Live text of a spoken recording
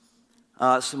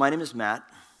So my name is Matt.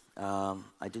 I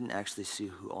didn't actually see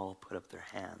who all put up their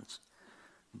hands,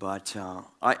 but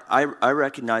I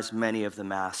recognize many of the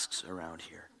masks around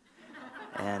here.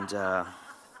 And,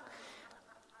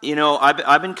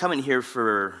 I've been coming here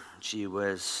for,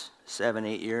 7,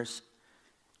 8 years?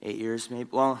 8 years maybe?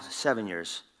 Well, 7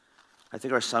 years. I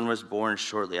think our son was born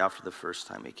shortly after the first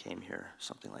time he came here,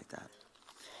 something like that.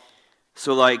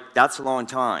 So, that's a long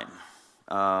time.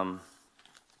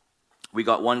 We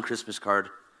got one Christmas card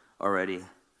already.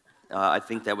 I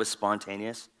think that was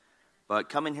spontaneous. But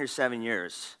coming here 7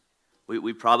 years,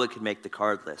 we probably could make the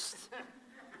card list.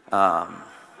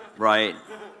 Right?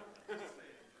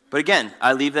 But again,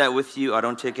 I leave that with you. I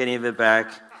don't take any of it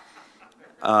back.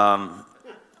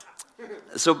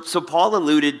 So Paul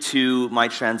alluded to my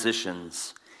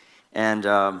transitions. And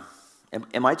am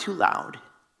I too loud?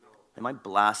 Am I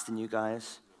blasting you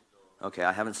guys? Okay,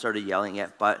 I haven't started yelling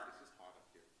yet, but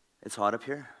it's hot up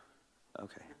here?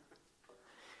 Okay.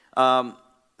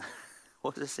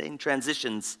 What was I saying?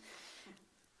 Transitions.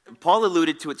 Paul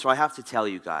alluded to it, so I have to tell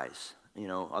you guys.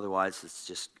 Otherwise it's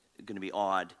just going to be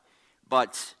odd.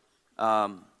 But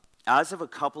as of a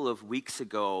couple of weeks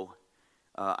ago,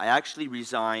 I actually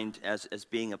resigned as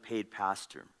being a paid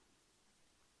pastor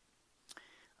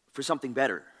for something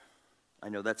better. I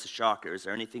know that's a shocker. Is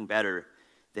there anything better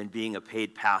than being a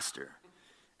paid pastor?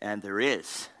 And there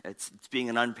is. It's being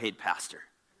an unpaid pastor.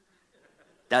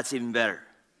 That's even better.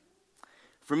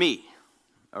 For me,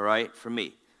 all right? For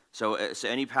me. So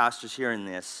any pastors hearing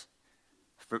this,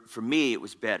 for me, it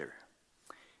was better.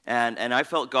 And I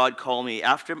felt God call me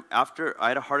after I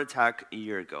had a heart attack a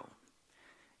year ago.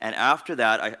 And after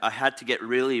that, I had to get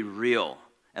really real.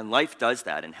 And life does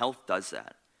that, and health does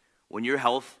that. When your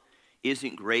health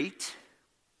isn't great,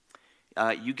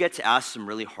 you get to ask some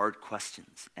really hard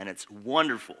questions. And it's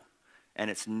wonderful, and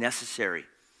it's necessary.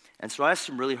 And so I asked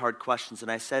some really hard questions,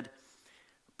 and I said,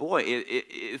 boy,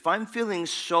 if I'm feeling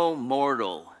so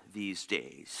mortal these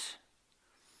days,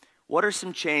 what are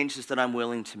some changes that I'm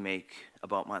willing to make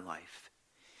about my life?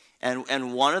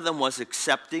 And one of them was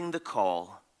accepting the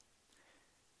call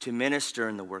to minister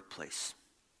in the workplace.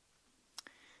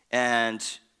 And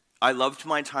I loved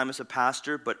my time as a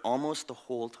pastor, but almost the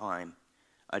whole time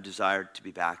I desired to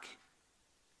be back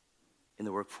in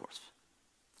the workforce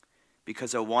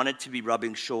because I wanted to be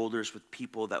rubbing shoulders with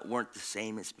people that weren't the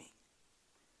same as me.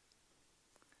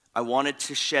 I wanted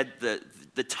to shed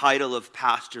the title of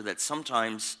pastor that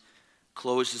sometimes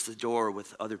closes the door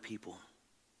with other people.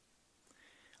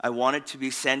 I wanted to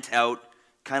be sent out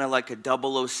kind of like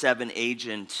a 007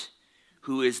 agent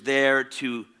who is there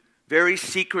to very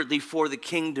secretly for the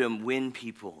kingdom win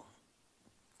people.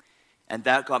 And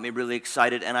that got me really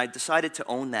excited, and I decided to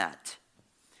own that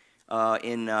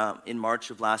in March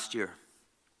of last year.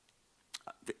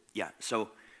 So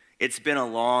it's been a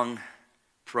long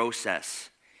process,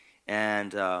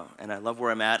 and I love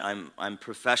where I'm at. I'm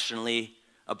professionally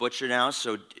a butcher now,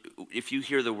 so if you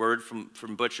hear the word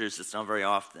from butchers, it's not very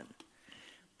often.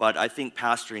 But I think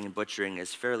pastoring and butchering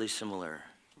is fairly similar.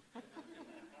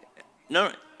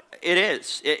 No, it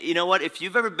is. You know what? If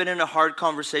you've ever been in a hard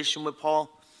conversation with Paul,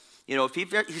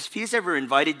 if he's ever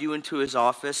invited you into his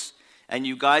office and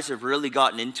you guys have really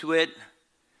gotten into it,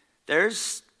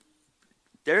 there's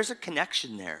a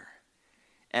connection there.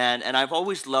 And I've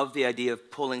always loved the idea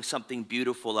of pulling something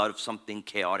beautiful out of something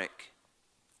chaotic.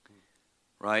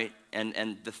 Right?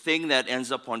 And the thing that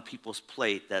ends up on people's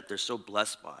plate that they're so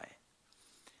blessed by,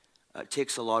 it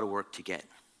takes a lot of work to get.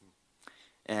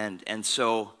 And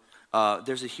so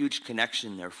there's a huge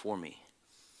connection there for me.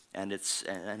 And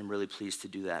I'm really pleased to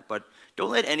do that. But don't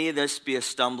let any of this be a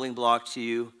stumbling block to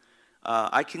you.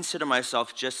 I consider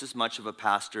myself just as much of a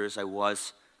pastor as I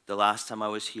was the last time I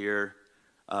was here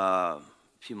a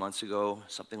few months ago,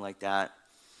 something like that.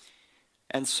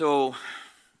 And so,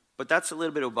 but that's a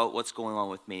little bit about what's going on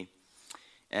with me.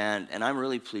 And I'm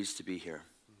really pleased to be here.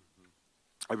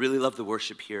 I really love the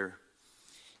worship here.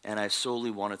 And I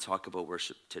solely want to talk about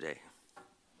worship today.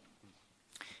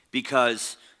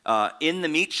 Because in the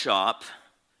meat shop,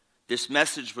 this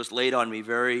message was laid on me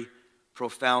very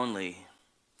profoundly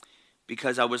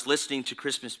because I was listening to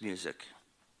Christmas music.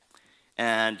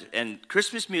 And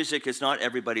Christmas music is not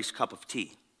everybody's cup of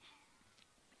tea.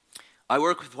 I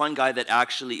work with one guy that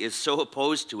actually is so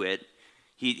opposed to it,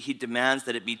 he demands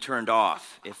that it be turned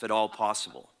off, if at all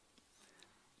possible.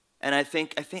 And I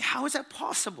think, how is that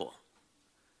possible?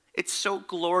 It's so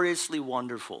gloriously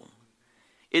wonderful.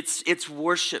 It's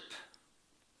worship.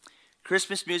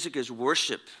 Christmas music is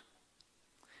worship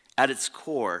at its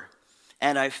core.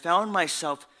 And I found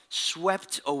myself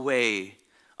swept away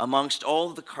amongst all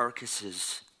the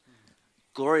carcasses,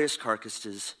 glorious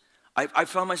carcasses I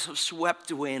found myself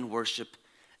swept away in worship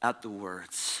at the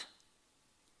words.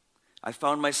 I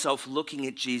found myself looking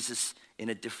at Jesus in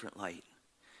a different light.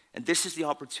 And this is the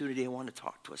opportunity I want to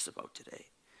talk to us about today.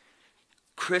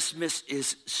 Christmas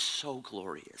is so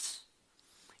glorious.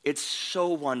 It's so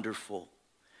wonderful.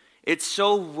 It's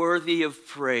so worthy of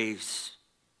praise.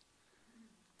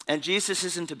 And Jesus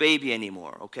isn't a baby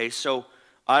anymore, okay? So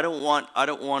I don't want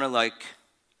to like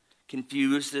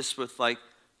confuse this with like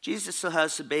Jesus still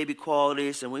has some baby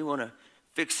qualities and we want to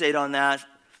fixate on that.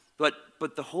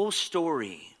 But the whole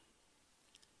story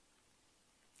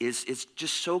it's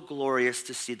just so glorious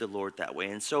to see the Lord that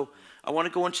way. And so I want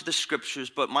to go into the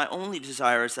scriptures, but my only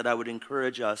desire is that I would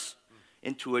encourage us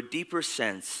into a deeper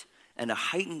sense and a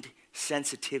heightened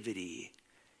sensitivity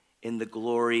in the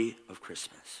glory of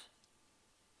Christmas.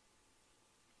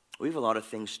 We have a lot of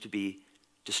things to be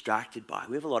distracted by.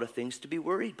 We have a lot of things to be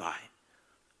worried by.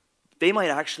 They might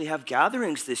actually have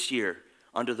gatherings this year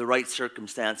under the right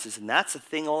circumstances, and that's a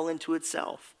thing all into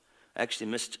itself. I actually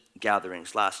missed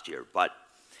gatherings last year, but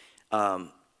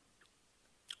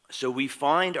so we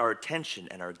find our attention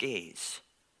and our gaze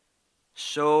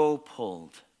so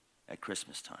pulled at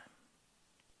Christmas time,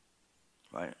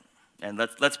 right? And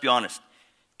let's be honest,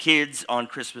 kids on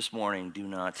Christmas morning do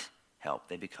not help.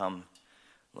 They become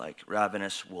like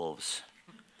ravenous wolves,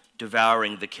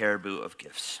 devouring the caribou of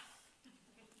gifts.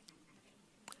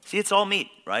 See, it's all meat,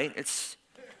 right?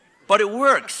 But it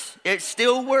works. It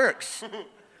still works.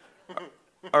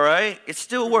 All right? It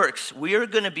still works. We are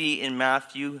going to be in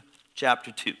Matthew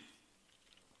chapter 2.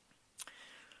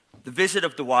 The visit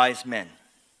of the wise men.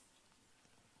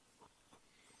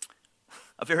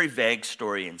 A very vague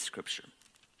story in Scripture.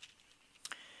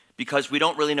 Because we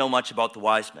don't really know much about the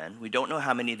wise men. We don't know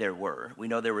how many there were. We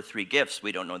know there were 3 gifts.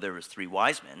 We don't know there was 3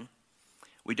 wise men.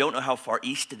 We don't know how far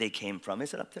east they came from.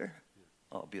 Is it up there?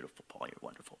 Oh, beautiful, Paul. You're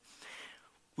wonderful.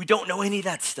 We don't know any of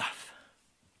that stuff.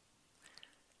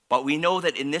 But we know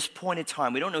that in this point in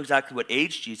time, we don't know exactly what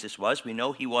age Jesus was. We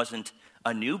know he wasn't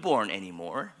a newborn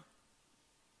anymore.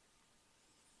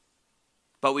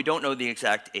 But we don't know the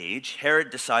exact age. Herod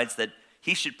decides that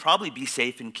he should probably be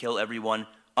safe and kill everyone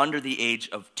under the age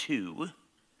of 2,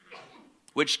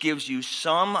 which gives you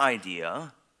some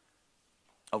idea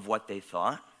of what they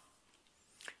thought.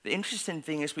 The interesting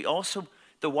thing is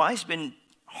the wise men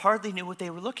hardly knew what they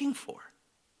were looking for.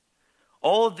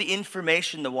 All of the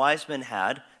information the wise men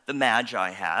had, the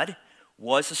Magi had,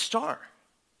 was a star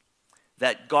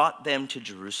that got them to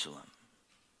Jerusalem.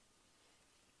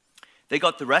 They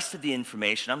got the rest of the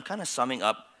information. I'm kind of summing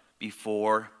up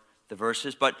before the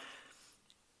verses, but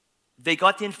they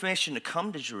got the information to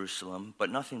come to Jerusalem, but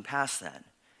nothing past that.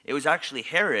 It was actually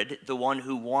Herod, the one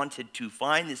who wanted to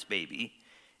find this baby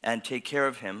and take care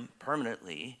of him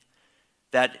permanently,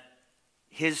 that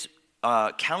his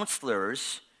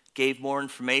counselors gave more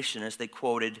information, as they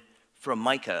quoted from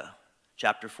Micah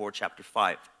chapter 4, chapter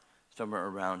 5, somewhere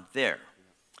around there,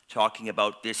 talking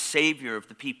about this Savior of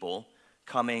the people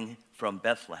coming from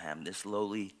Bethlehem, this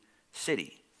lowly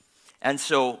city. And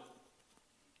so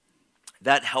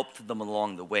that helped them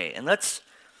along the way. And let's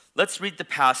read the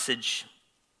passage,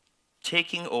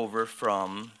 taking over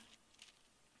from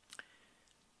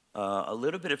a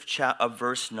little bit of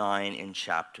verse 9 in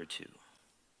chapter 2.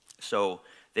 So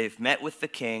they've met with the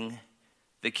king.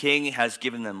 The king has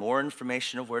given them more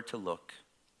information of where to look.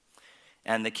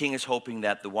 And the king is hoping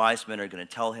that the wise men are going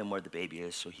to tell him where the baby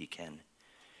is so he can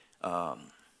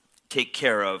take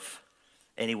care of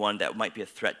anyone that might be a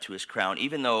threat to his crown,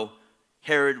 even though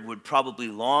Herod would probably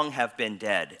long have been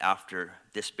dead after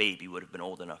this baby would have been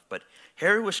old enough. But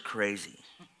Herod was crazy.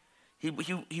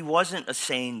 He wasn't a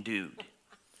sane dude.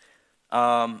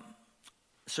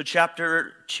 So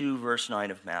chapter 2, verse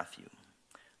 9 of Matthew,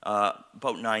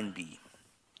 about 9b.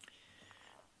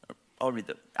 I'll read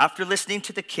them. After listening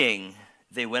to the king,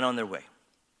 they went on their way.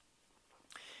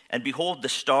 And behold, the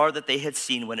star that they had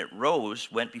seen when it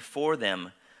rose went before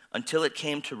them until it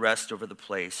came to rest over the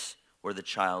place where the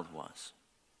child was.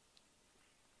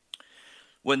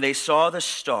 When they saw the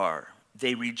star,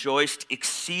 they rejoiced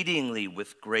exceedingly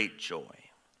with great joy.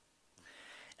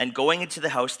 And going into the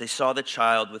house, they saw the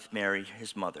child with Mary,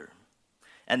 his mother.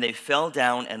 And they fell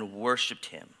down and worshipped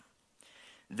him.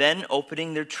 Then,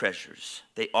 opening their treasures,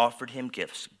 they offered him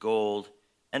gifts, gold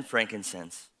and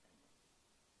frankincense.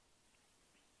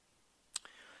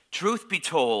 Truth be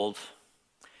told,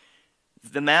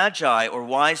 the Magi, or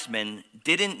wise men,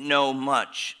 didn't know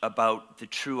much about the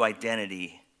true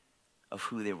identity of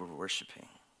who they were worshiping.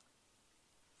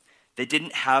 They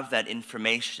didn't have that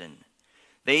information.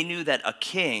 They knew that a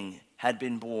king had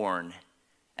been born,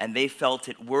 and they felt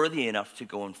it worthy enough to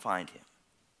go and find him.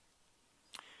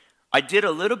 I did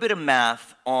a little bit of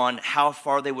math on how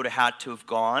far they would have had to have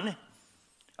gone,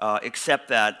 except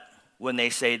that when they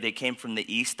say they came from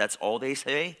the east, that's all they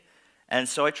say. And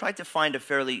so I tried to find a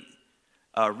fairly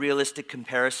realistic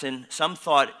comparison. Some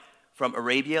thought from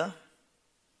Arabia,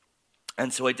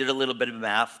 and so I did a little bit of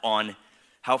math on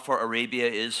how far Arabia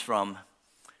is from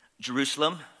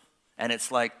Jerusalem, and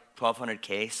it's like 1,200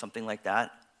 km, something like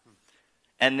that.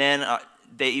 And then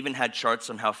they even had charts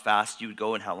on how fast you would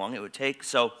go and how long it would take.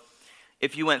 So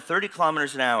if you went 30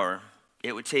 kilometers an hour,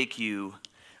 it would take you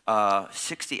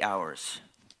 30 hours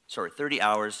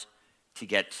to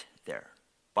get there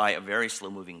by a very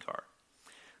slow-moving car.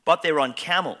 But they were on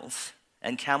camels,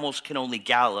 and camels can only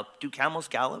gallop. Do camels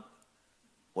gallop?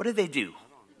 What do?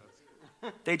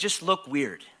 They just look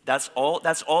weird. That's all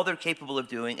they're capable of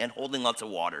doing, and holding lots of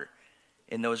water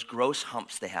in those gross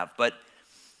humps they have. But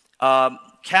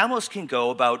camels can go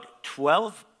about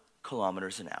 12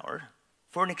 kilometers an hour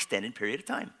for an extended period of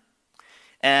time.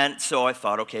 And so I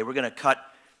thought, okay, we're going to cut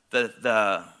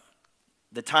the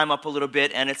time up a little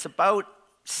bit, and it's about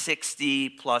 60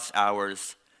 plus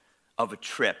hours of a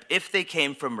trip if they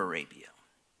came from Arabia.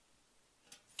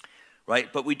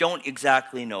 Right? But we don't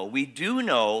exactly know. We do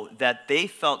know that they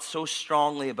felt so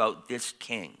strongly about this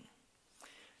king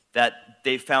that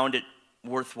they found it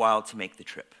worthwhile to make the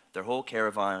trip. Their whole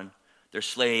caravan, their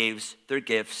slaves, their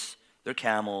gifts, their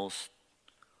camels,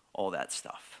 all that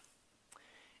stuff.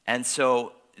 And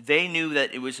so they knew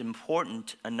that it was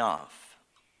important enough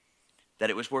that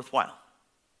it was worthwhile,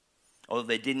 although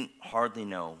they didn't hardly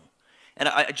know. And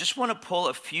I just want to pull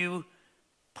a few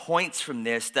points from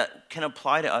this that can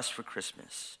apply to us for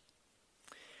Christmas.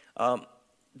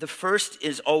 The first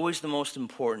is always the most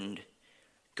important.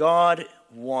 God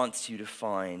wants you to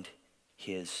find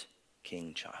his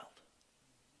king child.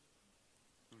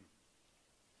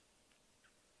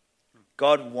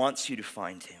 God wants you to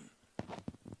find him.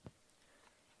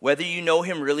 Whether you know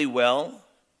him really well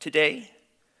today,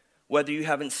 whether you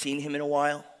haven't seen him in a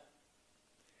while,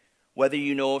 whether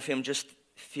you know of him just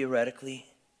theoretically,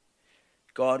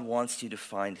 God wants you to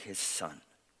find his son,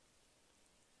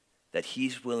 that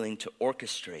he's willing to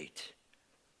orchestrate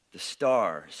the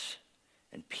stars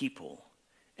and people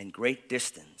and great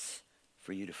distance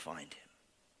for you to find him.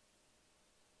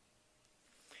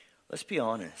 Let's be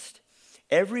honest.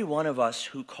 Every one of us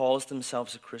who calls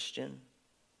themselves a Christian,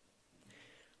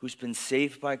 who's been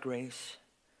saved by grace,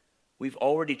 we've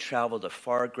already traveled a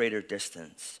far greater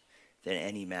distance than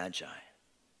any magi.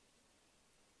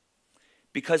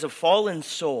 Because a fallen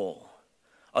soul,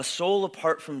 a soul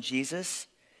apart from Jesus,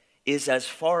 is as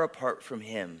far apart from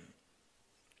him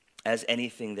as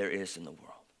anything there is in the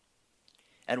world.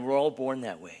 And we're all born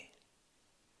that way.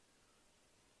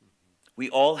 We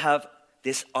all have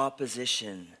this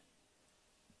opposition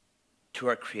to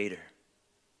our Creator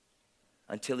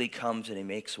until he comes and he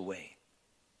makes a way.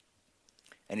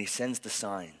 And he sends the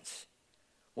signs.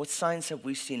 What signs have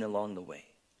we seen along the way?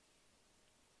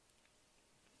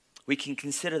 We can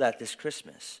consider that this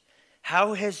Christmas.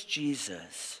 How has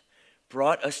Jesus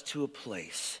brought us to a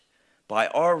place by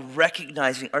our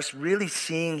recognizing, us really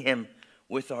seeing him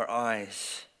with our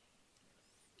eyes?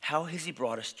 How has he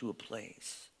brought us to a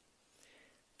place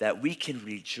that we can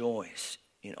rejoice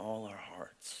in all our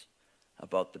hearts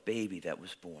about the baby that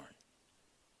was born?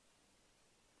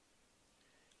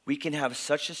 We can have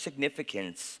such a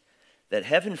significance that,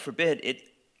 heaven forbid, it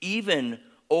even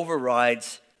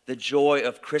overrides the joy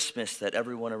of Christmas that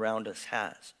everyone around us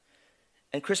has.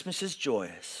 And Christmas is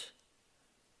joyous.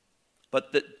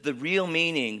 But the real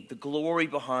meaning, the glory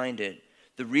behind it,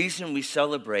 the reason we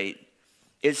celebrate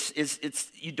is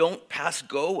you don't pass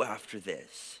go after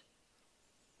this.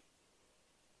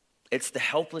 It's the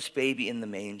helpless baby in the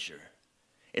manger.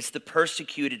 It's the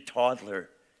persecuted toddler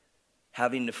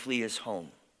having to flee his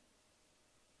home.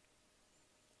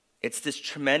 It's this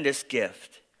tremendous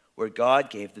gift where God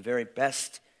gave the very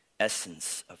best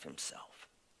essence of himself.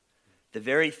 The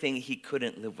very thing he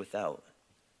couldn't live without,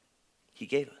 he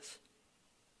gave us.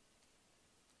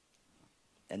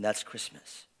 And that's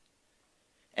Christmas.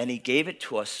 And he gave it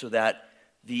to us so that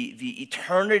the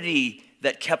eternity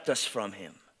that kept us from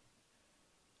him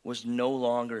was no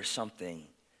longer something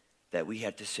that we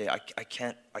had to say, I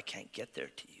can't get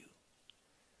there to you.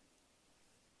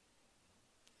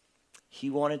 He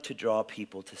wanted to draw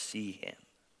people to see him.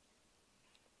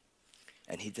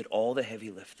 And he did all the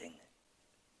heavy lifting.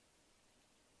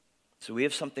 So we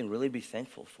have something really to be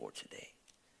thankful for today.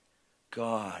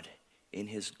 God, in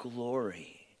his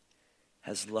glory,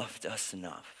 has loved us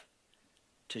enough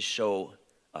to show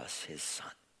us his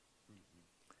son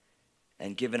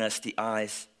and given us the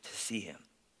eyes to see him.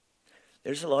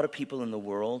 There's a lot of people in the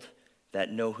world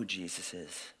that know who Jesus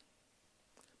is,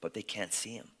 but they can't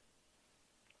see him.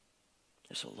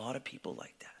 There's a lot of people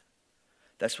like that.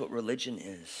 That's what religion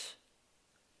is.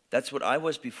 That's what I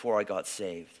was before I got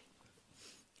saved.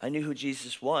 I knew who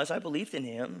Jesus was. I believed in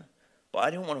him, but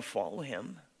I didn't want to follow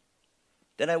him.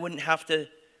 Then I wouldn't have to,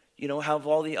 have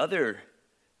all the other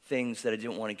things that I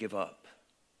didn't want to give up.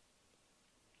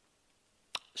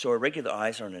 So our regular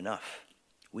eyes aren't enough.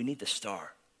 We need the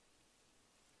star.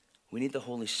 We need the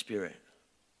Holy Spirit.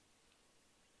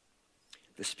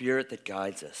 The Spirit that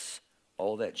guides us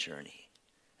all that journey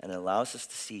and allows us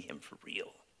to see him for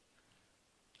real.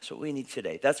 That's what we need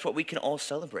today. That's what we can all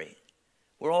celebrate.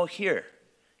 We're all here.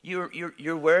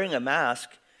 You're wearing a mask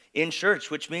in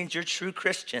church, which means you're true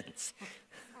Christians.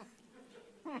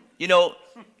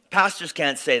 Pastors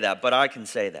can't say that, but I can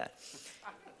say that.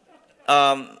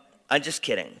 I'm just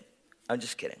kidding.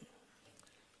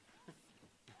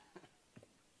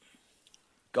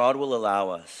 God will allow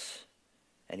us,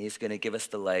 and he's going to give us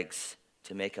the legs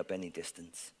to make up any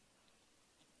distance.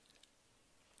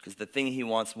 Because the thing he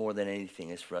wants more than anything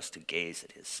is for us to gaze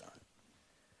at his Son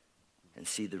and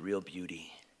see the real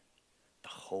beauty, the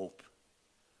hope,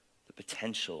 the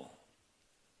potential.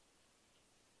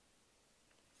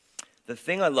 The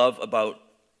thing I love about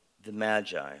the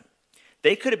Magi,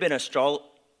 they could have been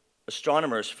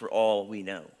astronomers for all we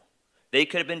know. They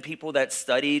could have been people that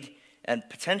studied and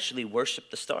potentially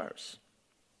worshiped the stars.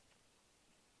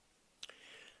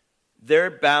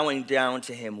 Their bowing down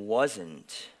to him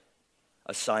wasn't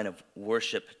a sign of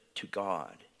worship to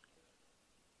God.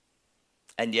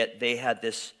 And yet they had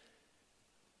this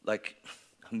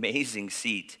amazing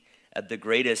seat at the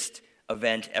greatest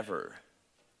event ever.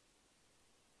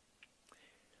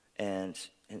 And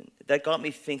that got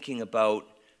me thinking about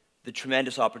the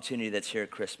tremendous opportunity that's here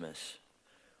at Christmas.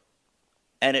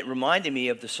 And it reminded me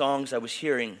of the songs I was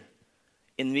hearing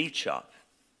in the meat shop.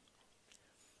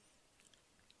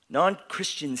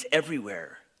 Non-Christians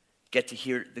everywhere get to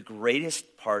hear the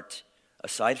greatest part,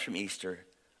 aside from Easter,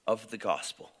 of the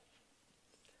gospel.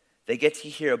 They get to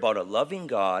hear about a loving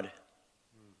God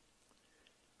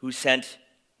who sent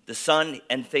the Son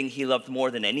and thing he loved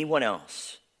more than anyone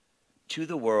else to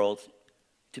the world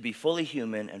to be fully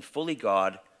human and fully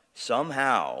God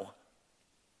somehow,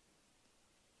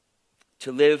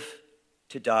 to live,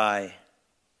 to die,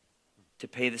 to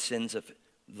pay the sins of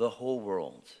the whole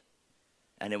world.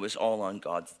 And it was all on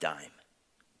God's dime.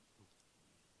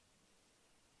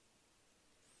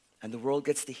 And the world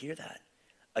gets to hear that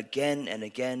again and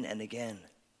again and again.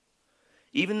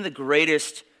 Even the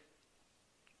greatest,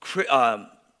 I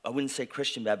wouldn't say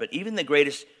Christian band, but even the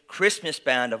greatest Christmas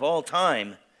band of all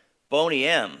time, Boney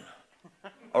M.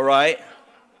 All right?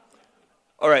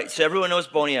 All right, so everyone knows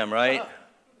Boney M, right?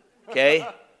 Okay?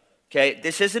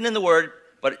 This isn't in the word,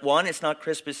 but one, it's not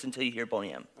Christmas until you hear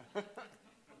Boney M.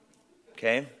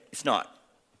 Okay? It's not.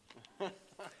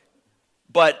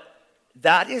 But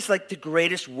that is like the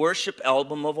greatest worship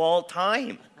album of all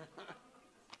time.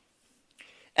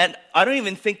 And I don't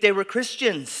even think they were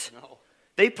Christians. No.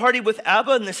 They partied with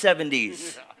ABBA in the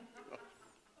 70s. Yeah.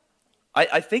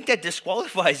 I think that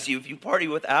disqualifies you if you party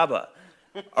with ABBA.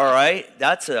 All right?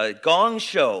 That's a gong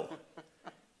show.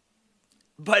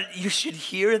 But you should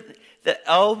hear the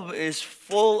album is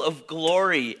full of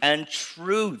glory and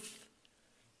truth.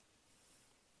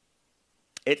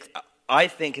 I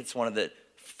think it's one of the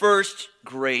first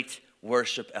great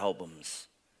worship albums,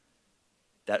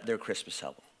 their Christmas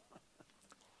album.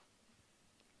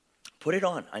 Put it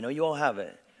on. I know you all have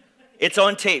it. It's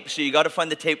on tape, so you got to find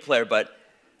the tape player, but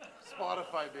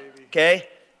Spotify, baby. Okay?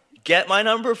 Get my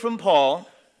number from Paul.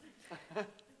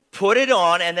 Put it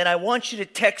on, and then I want you to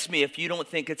text me if you don't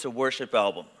think it's a worship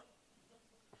album.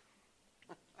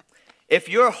 If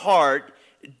your heart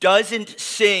doesn't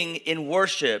sing in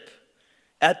worship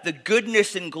at the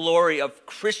goodness and glory of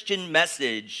Christian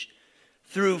message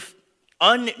through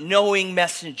unknowing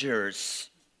messengers,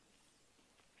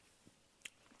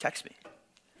 text me.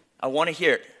 I want to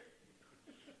hear it.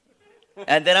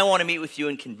 And then I want to meet with you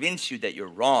and convince you that you're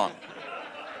wrong.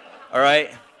 All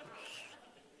right?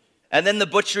 And then the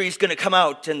butchery is going to come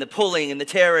out, and the pulling and the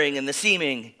tearing and the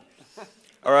seaming.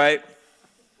 All right?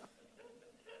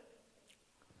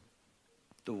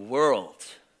 The world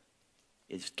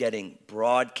is getting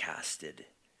broadcasted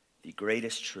the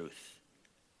greatest truth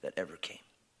that ever came.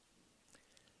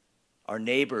 Our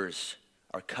neighbors,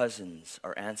 our cousins,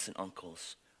 our aunts and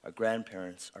uncles, our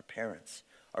grandparents, our parents,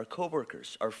 our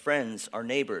coworkers, our friends, our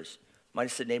neighbors, might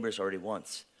have said neighbors already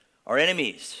once, our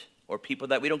enemies, or people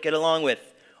that we don't get along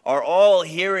with, are all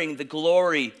hearing the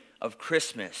glory of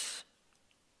Christmas.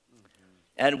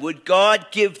 And would God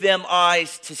give them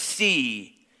eyes to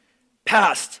see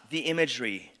past the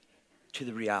imagery to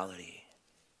the reality.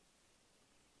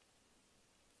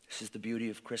 This is the beauty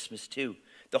of Christmas too.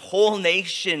 The whole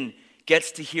nation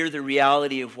gets to hear the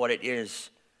reality of what it is,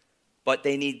 but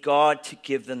they need God to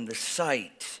give them the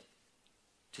sight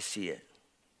to see it.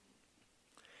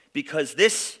 Because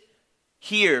this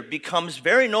here becomes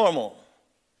very normal.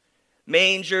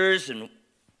 Mangers and,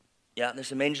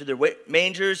 there's a manger there,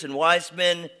 mangers and wise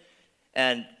men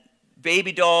and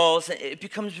baby dolls. It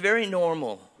becomes very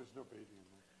normal. There's no baby in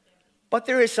there. But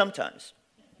there is sometimes.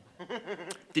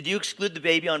 Did you exclude the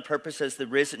baby on purpose as the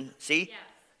risen? See? Yes.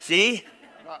 See?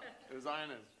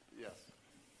 Zion is, yes.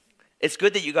 It's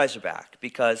good that you guys are back,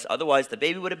 because otherwise the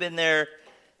baby would have been there,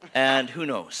 and who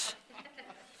knows.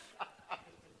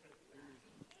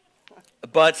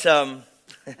 But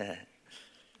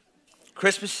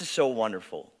Christmas is so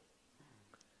wonderful.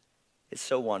 It's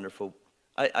so wonderful.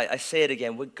 I say it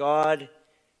again. Would God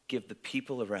give the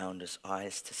people around us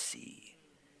eyes to see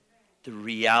the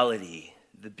reality,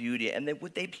 the beauty, and then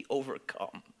would they be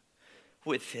overcome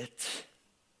with it?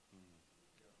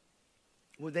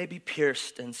 Would they be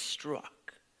pierced and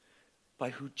struck by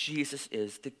who Jesus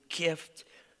is? The gift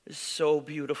is so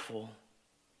beautiful.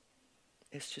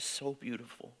 It's just so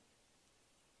beautiful.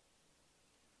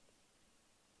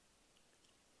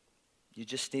 You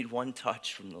just need one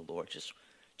touch from the Lord,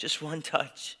 just one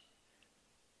touch,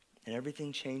 and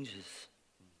everything changes.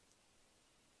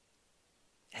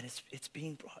 And it's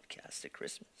being broadcast at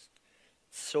Christmas.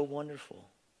 It's so wonderful.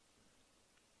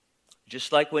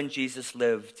 Just like when Jesus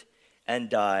lived and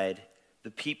died,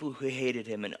 the people who hated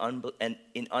him and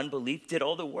in unbelief did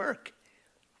all the work.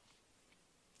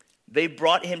 They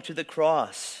brought him to the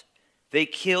cross. They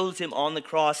killed him on the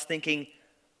cross thinking,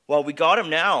 well, we got him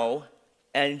now.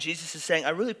 And Jesus is saying,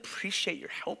 I really appreciate your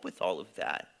help with all of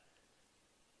that.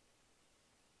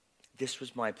 This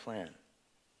was my plan.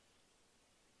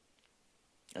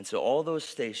 And so all those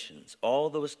stations, all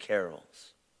those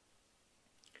carols,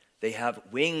 they have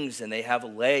wings and they have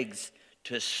legs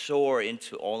to soar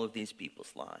into all of these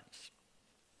people's lives.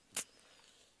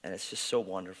 And it's just so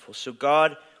wonderful. So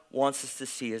God wants us to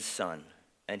see his Son,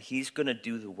 and he's going to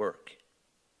do the work.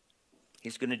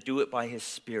 He's going to do it by his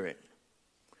Spirit.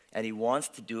 And he wants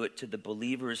to do it to the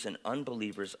believers and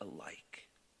unbelievers alike.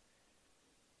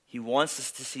 He wants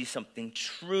us to see something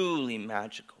truly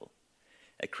magical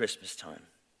at Christmas time.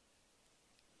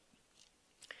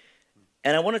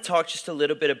 And I want to talk just a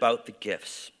little bit about the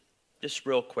gifts. Just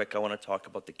real quick, I want to talk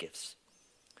about the gifts.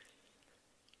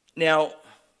 Now,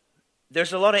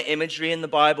 there's a lot of imagery in the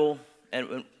Bible,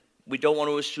 and we don't want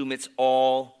to assume it's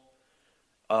all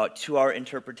to our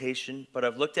interpretation, but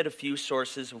I've looked at a few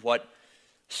sources of what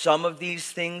some of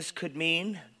these things could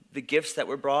mean. The gifts that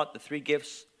were brought, the 3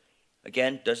 gifts.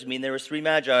 Again, doesn't mean there was 3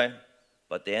 magi,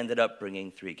 but they ended up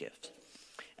bringing 3 gifts.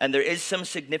 And there is some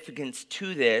significance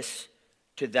to this,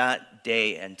 to that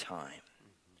day and time.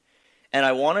 And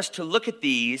I want us to look at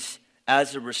these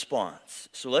as a response.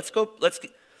 So let's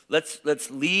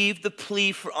leave the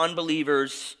plea for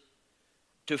unbelievers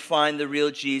to find the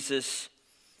real Jesus.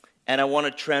 And I want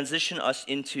to transition us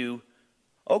into,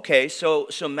 okay, so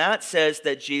Matt says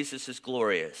that Jesus is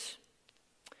glorious.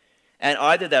 And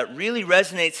either that really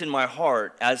resonates in my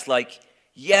heart as like,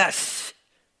 yes,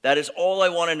 that is all I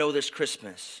want to know this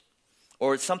Christmas.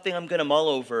 Or it's something I'm going to mull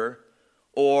over.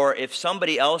 Or if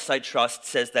somebody else I trust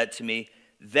says that to me,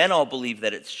 then I'll believe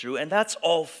that it's true. And that's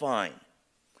all fine.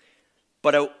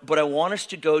 But I want us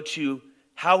to go to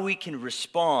how we can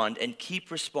respond and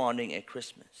keep responding at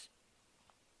Christmas.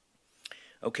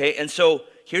 Okay, and so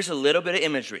here's a little bit of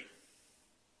imagery.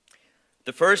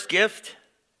 The first gift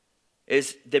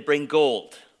is they bring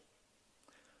gold.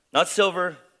 Not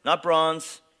silver, not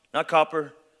bronze, not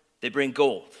copper. They bring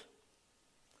gold.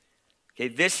 Okay,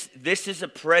 this is a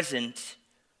present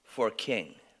for a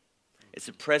king. It's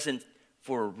a present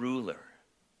for a ruler.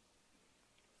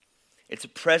 It's a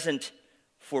present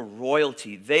for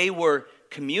royalty. They were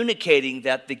communicating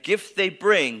that the gift they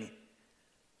bring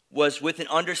was with an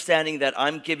understanding that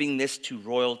I'm giving this to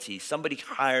royalty, somebody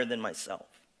higher than myself.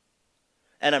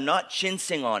 And I'm not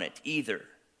chincing on it either.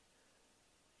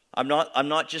 I'm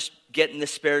not just getting the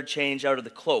spare change out of the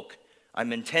cloak.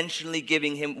 I'm intentionally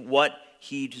giving him what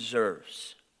he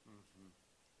deserves.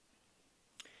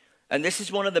 And this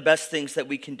is one of the best things that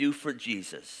we can do for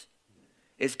Jesus,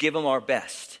 is give him our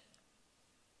best.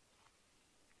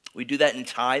 We do that in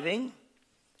tithing,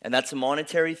 and that's a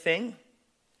monetary thing,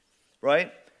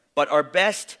 right? But our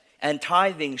best and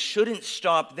tithing shouldn't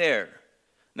stop there.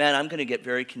 Man, I'm going to get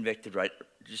very convicted, right?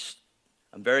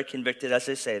 I'm very convicted as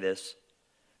I say this,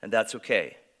 and that's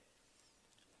okay.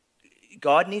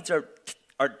 God needs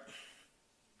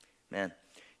Man,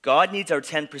 God needs our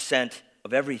 10%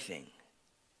 of everything.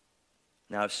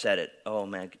 Now I've said it. Oh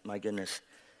man, my goodness.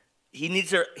 He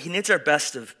needs our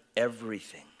best of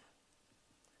everything.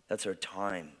 That's our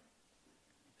time.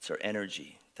 That's our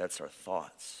energy. That's our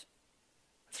thoughts.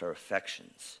 That's our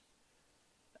affections.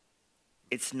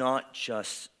 It's not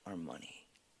just our money.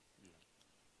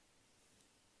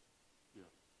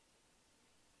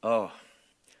 Oh,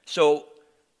 so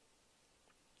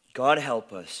God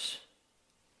help us.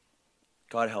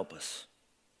 God help us.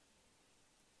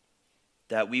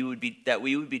 That we would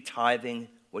be tithing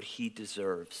what he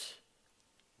deserves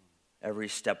every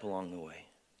step along the way.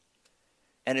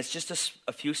 And it's just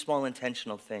a few small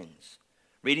intentional things.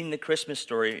 Reading the Christmas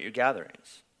story at your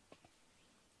gatherings.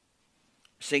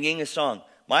 Singing a song.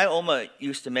 My Oma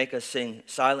used to make us sing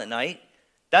Silent Night.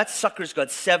 That sucker's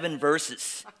got 7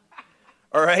 verses.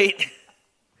 All right?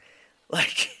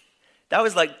 That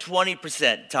was like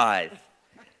 20% tithe.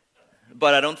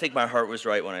 But I don't think my heart was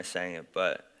right when I sang it.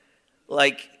 But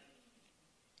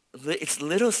it's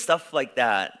little stuff like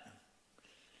that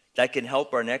can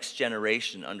help our next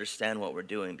generation understand what we're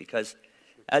doing. Because,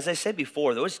 as I said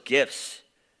before, those gifts,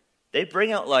 they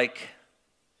bring out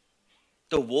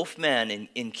the Wolfman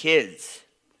in kids,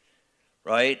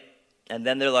 right? And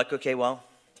then they're like, okay, well,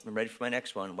 I'm ready for my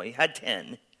next one. Well, you had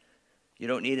 10. You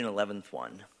don't need an 11th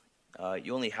one.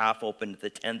 You only half opened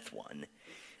the 10th one.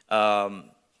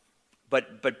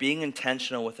 But being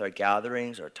intentional with our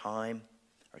gatherings, our time,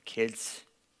 our kids,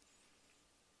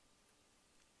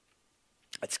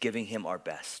 it's giving him our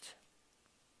best.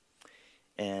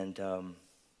 And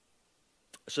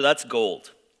so that's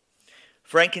gold.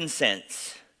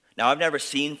 Frankincense. Now, I've never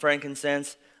seen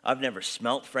frankincense. I've never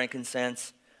smelt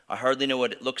frankincense. I hardly know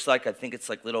what it looks like. I think it's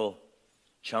like little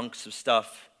chunks of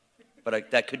stuff.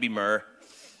 But that could be myrrh.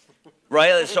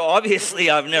 Right? So obviously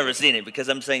I've never seen it because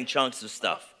I'm saying chunks of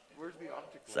stuff. Where's the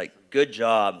optic It's like, good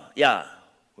job. Yeah.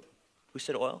 Who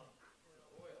said oil?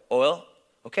 Oil?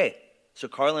 Okay. So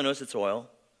Carla knows it's oil.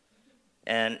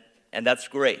 And that's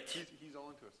great. He's all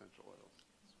into essential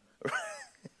oils.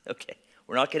 Okay.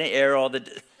 We're not going to air all the...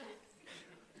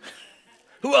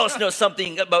 Who else knows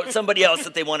something about somebody else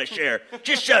that they want to share?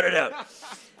 Just shout it out.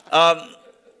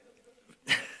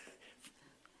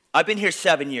 I've been here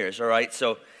 7 years, all right?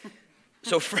 So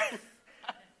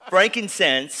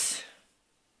frankincense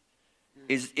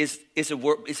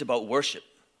is about worship.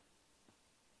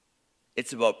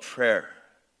 It's about prayer.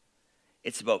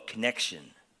 It's about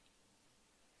connection,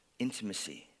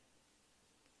 intimacy.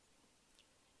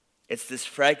 It's this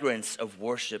fragrance of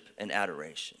worship and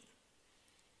adoration.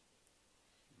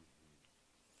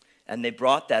 And they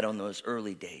brought that on those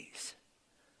early days.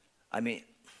 I mean,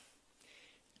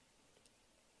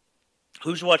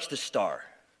 who's watched The Star?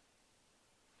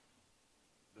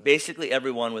 Basically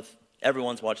everyone's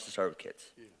watched The Star with kids,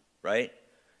 right?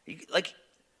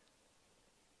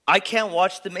 I can't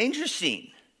watch the manger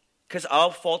scene because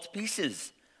I'll fall to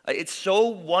pieces. It's so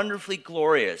wonderfully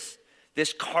glorious.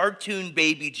 This cartoon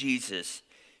baby Jesus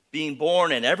being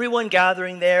born and everyone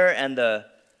gathering there, and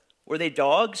were they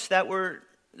dogs that were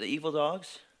the evil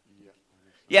dogs?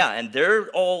 Yeah, and they're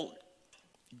all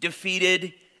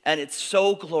defeated, and it's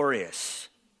so glorious.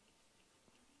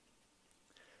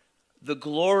 The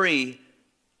glory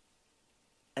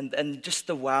and just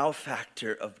the wow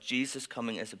factor of Jesus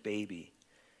coming as a baby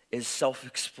is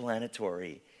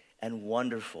self-explanatory and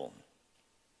wonderful.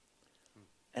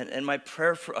 And my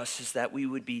prayer for us is that we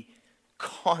would be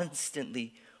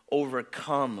constantly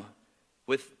overcome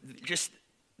with just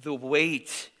the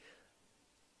weight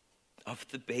of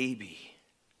the baby,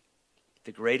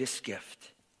 the greatest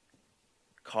gift,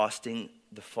 costing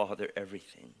the Father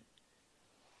everything.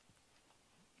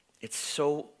 It's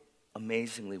so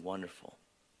amazingly wonderful.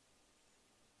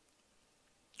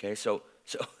 Okay, so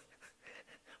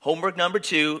homework number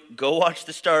 2, go watch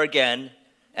The Star again.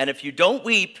 And if you don't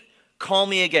weep, call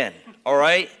me again, all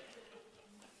right?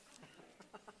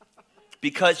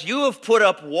 Because you have put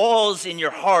up walls in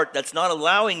your heart that's not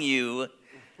allowing you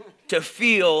to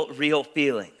feel real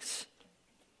feelings.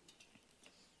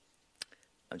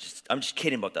 I'm just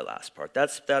kidding about that last part.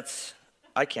 That's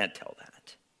I can't tell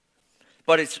that.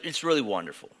 But it's really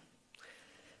wonderful.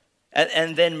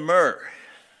 And then myrrh.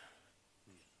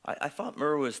 I thought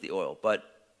myrrh was the oil, but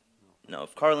no,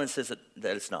 if Carlin says that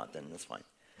it's not, then that's fine.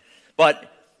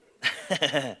 But,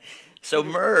 so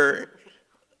myrrh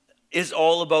is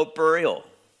all about burial.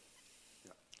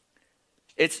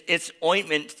 It's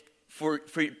ointment for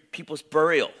people's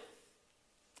burial,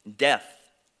 death.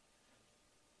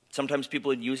 Sometimes people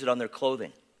would use it on their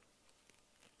clothing.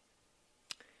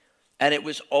 And it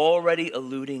was already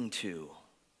alluding to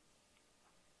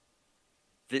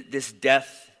this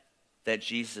death that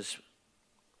Jesus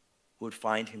would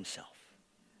find himself.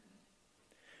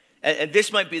 And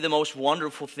this might be the most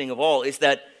wonderful thing of all, is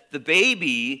that the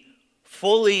baby,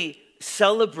 fully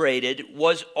celebrated,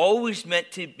 was always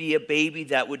meant to be a baby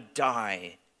that would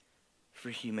die for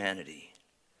humanity.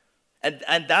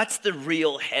 And that's the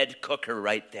real head cooker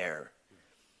right there.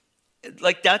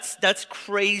 Like, that's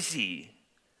crazy.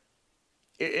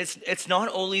 It's not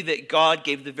only that God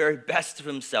gave the very best of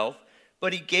himself,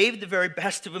 but he gave the very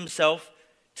best of himself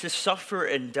to suffer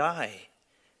and die.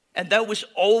 And that was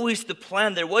always the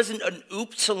plan. There wasn't an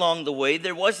oops along the way.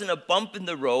 There wasn't a bump in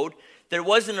the road. There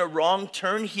wasn't a wrong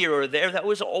turn here or there. That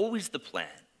was always the plan.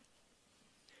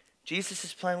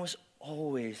 Jesus' plan was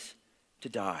always to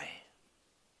die.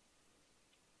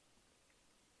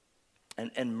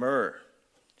 And myrrh.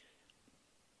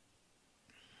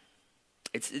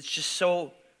 It's just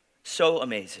so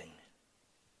amazing.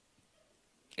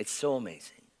 It's so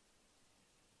amazing.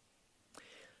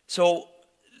 So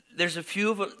there's a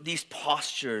few of these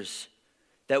postures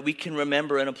that we can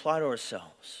remember and apply to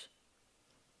ourselves,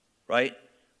 right?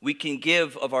 We can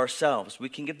give of ourselves. We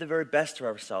can give the very best of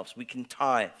ourselves. We can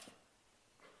tithe.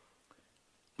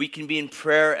 We can be in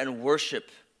prayer and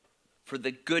worship for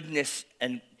the goodness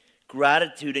and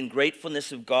gratitude and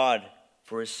gratefulness of God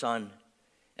for his Son.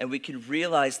 And we can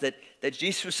realize that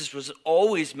Jesus was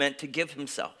always meant to give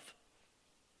himself.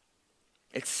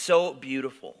 It's so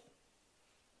beautiful.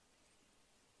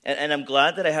 And I'm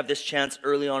glad that I have this chance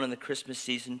early on in the Christmas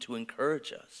season to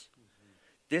encourage us.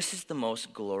 This is the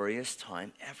most glorious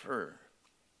time ever.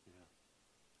 Yeah.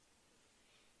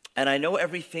 And I know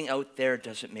everything out there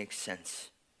doesn't make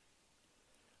sense.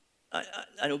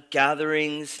 I know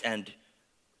gatherings and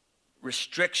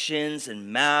restrictions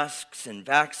and masks and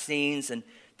vaccines, and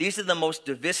these are the most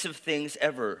divisive things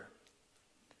ever.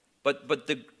 But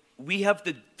we have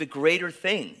the greater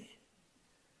thing.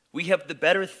 We have the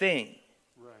better thing.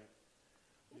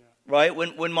 Right?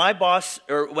 When my boss,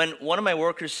 or when one of my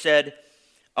workers said,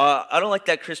 I don't like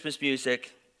that Christmas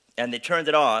music, and they turned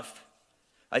it off,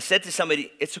 I said to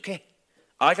somebody, it's okay.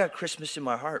 I got Christmas in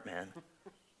my heart, man.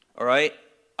 All right?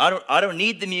 I don't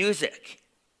need the music.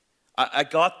 I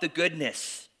got the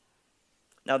goodness.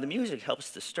 Now, the music helps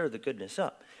to stir the goodness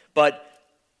up. But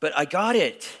I got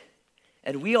it.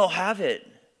 And we all have it.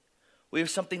 We have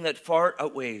something that far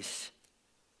outweighs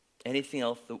anything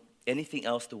else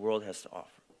the world has to offer.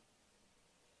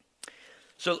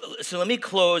 So let me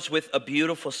close with a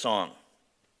beautiful song.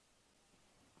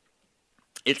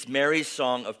 It's Mary's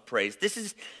song of praise. This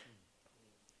is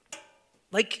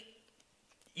like,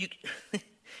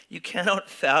 you cannot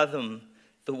fathom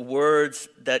the words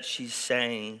that she's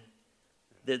saying.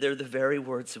 They're the very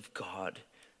words of God,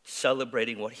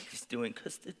 celebrating what he's doing,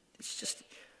 because it's just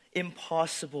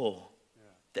impossible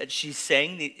that she's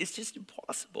saying. It's just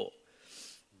impossible.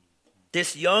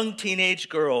 This young teenage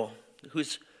girl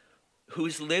who's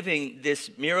living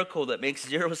this miracle that makes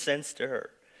zero sense to her.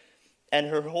 And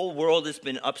her whole world has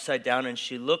been upside down, and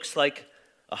she looks like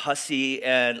a hussy,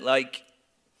 and like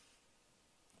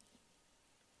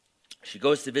she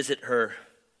goes to visit her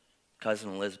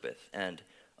cousin Elizabeth, and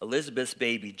Elizabeth's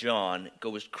baby John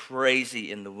goes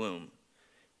crazy in the womb.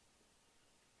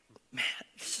 Man,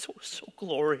 it's so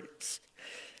glorious.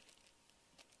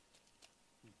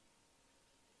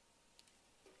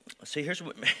 So here's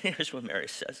what Mary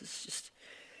says. It's just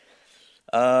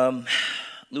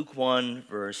Luke 1,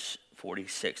 verse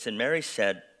 46. And Mary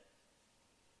said,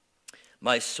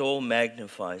 "My soul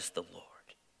magnifies the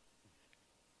Lord,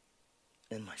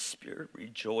 and my spirit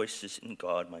rejoices in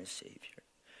God my Savior.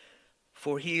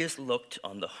 For he has looked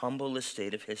on the humble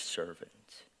estate of his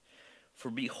servant. For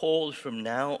behold, from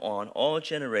now on all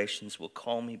generations will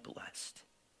call me blessed."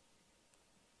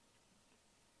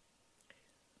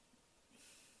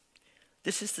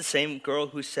 This is the same girl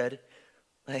who said,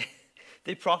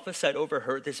 they prophesied over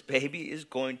her, this baby is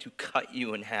going to cut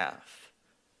you in half.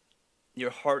 Your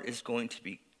heart is going to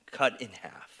be cut in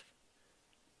half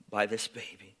by this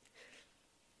baby.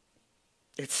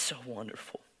 It's so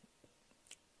wonderful.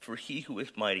 For he who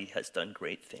is mighty has done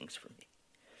great things for me.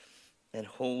 And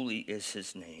holy is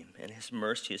his name, and his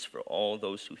mercy is for all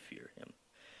those who fear him.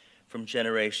 From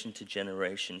generation to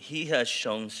generation, he has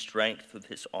shown strength with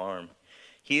his arm.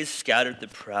 He has scattered the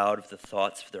proud of the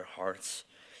thoughts of their hearts.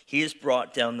 He has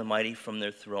brought down the mighty from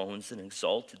their thrones and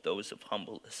exalted those of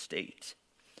humble estate.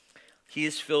 He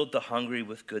has filled the hungry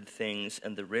with good things,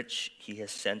 and the rich he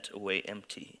has sent away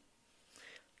empty.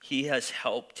 He has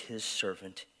helped his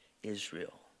servant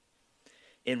Israel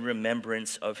in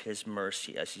remembrance of his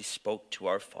mercy as he spoke to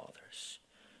our fathers,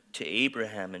 to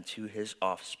Abraham and to his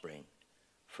offspring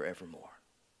forevermore.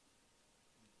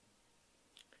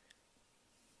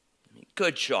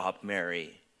 Good job,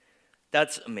 Mary.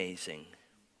 That's amazing.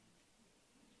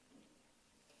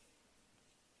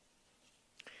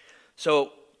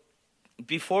 So,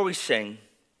 before we sing,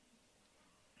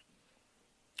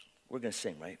 we're going to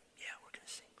sing, right? Yeah, we're going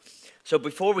to sing. So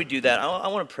before we do that, I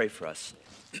want to pray for us.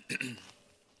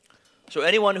 So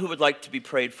anyone who would like to be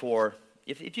prayed for,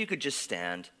 if you could just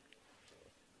stand.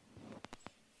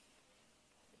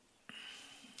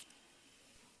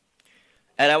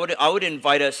 And I would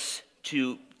invite us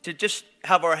to just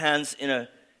have our hands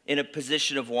in a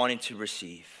position of wanting to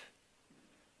receive.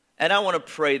 And I want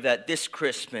to pray that this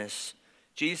Christmas,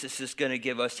 Jesus is going to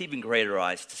give us even greater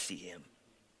eyes to see him.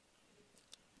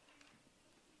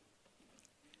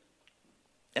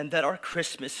 And that our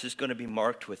Christmas is going to be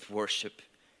marked with worship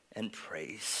and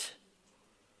praise.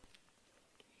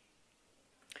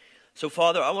 So,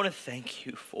 Father, I want to thank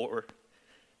you for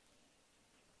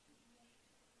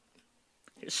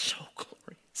you're so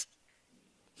glorious.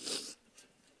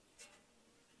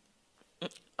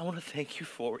 I want to thank you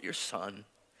for your Son.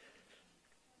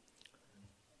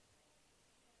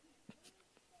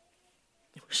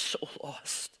 We're so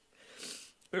lost.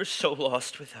 We're so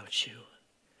lost without you.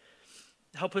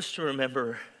 Help us to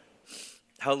remember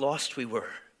how lost we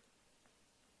were,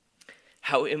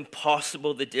 how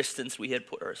impossible the distance we had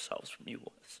put ourselves from you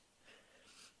was,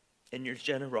 and your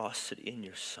generosity in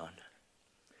your Son,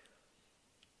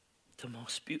 the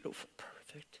most beautiful,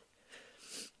 perfect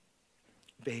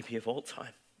baby of all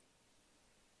time,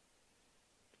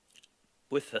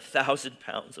 with 1,000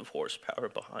 pounds of horsepower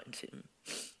behind him,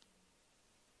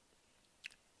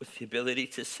 with the ability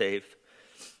to save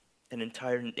an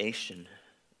entire nation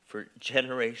for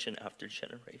generation after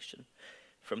generation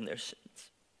from their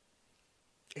sins.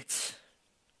 It's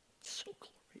so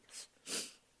glorious.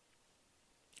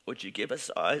 Would you give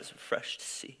us eyes fresh to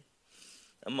see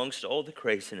amongst all the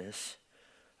craziness,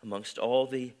 amongst all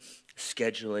the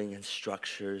scheduling and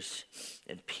structures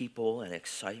and people and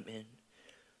excitement?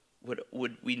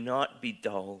 Would we not be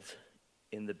dulled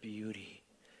in the beauty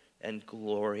and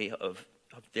glory of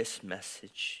this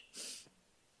message?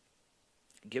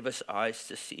 Give us eyes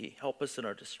to see. Help us in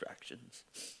our distractions.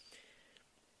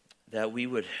 That we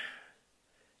would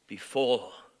be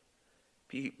full,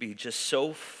 be just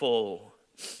so full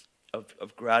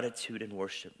of gratitude and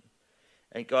worship.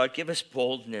 And God, give us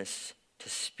boldness to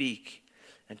speak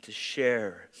and to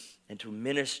share and to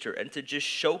minister and to just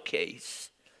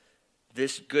showcase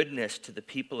this goodness to the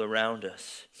people around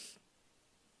us.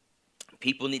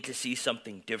 People need to see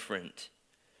something different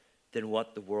than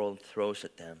what the world throws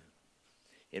at them.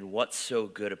 And what's so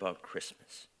good about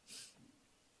Christmas?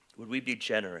 Would we be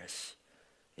generous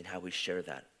in how we share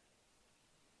that?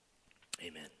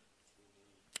 Amen.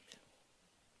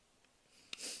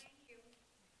 Thank you.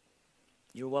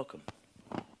 You're welcome.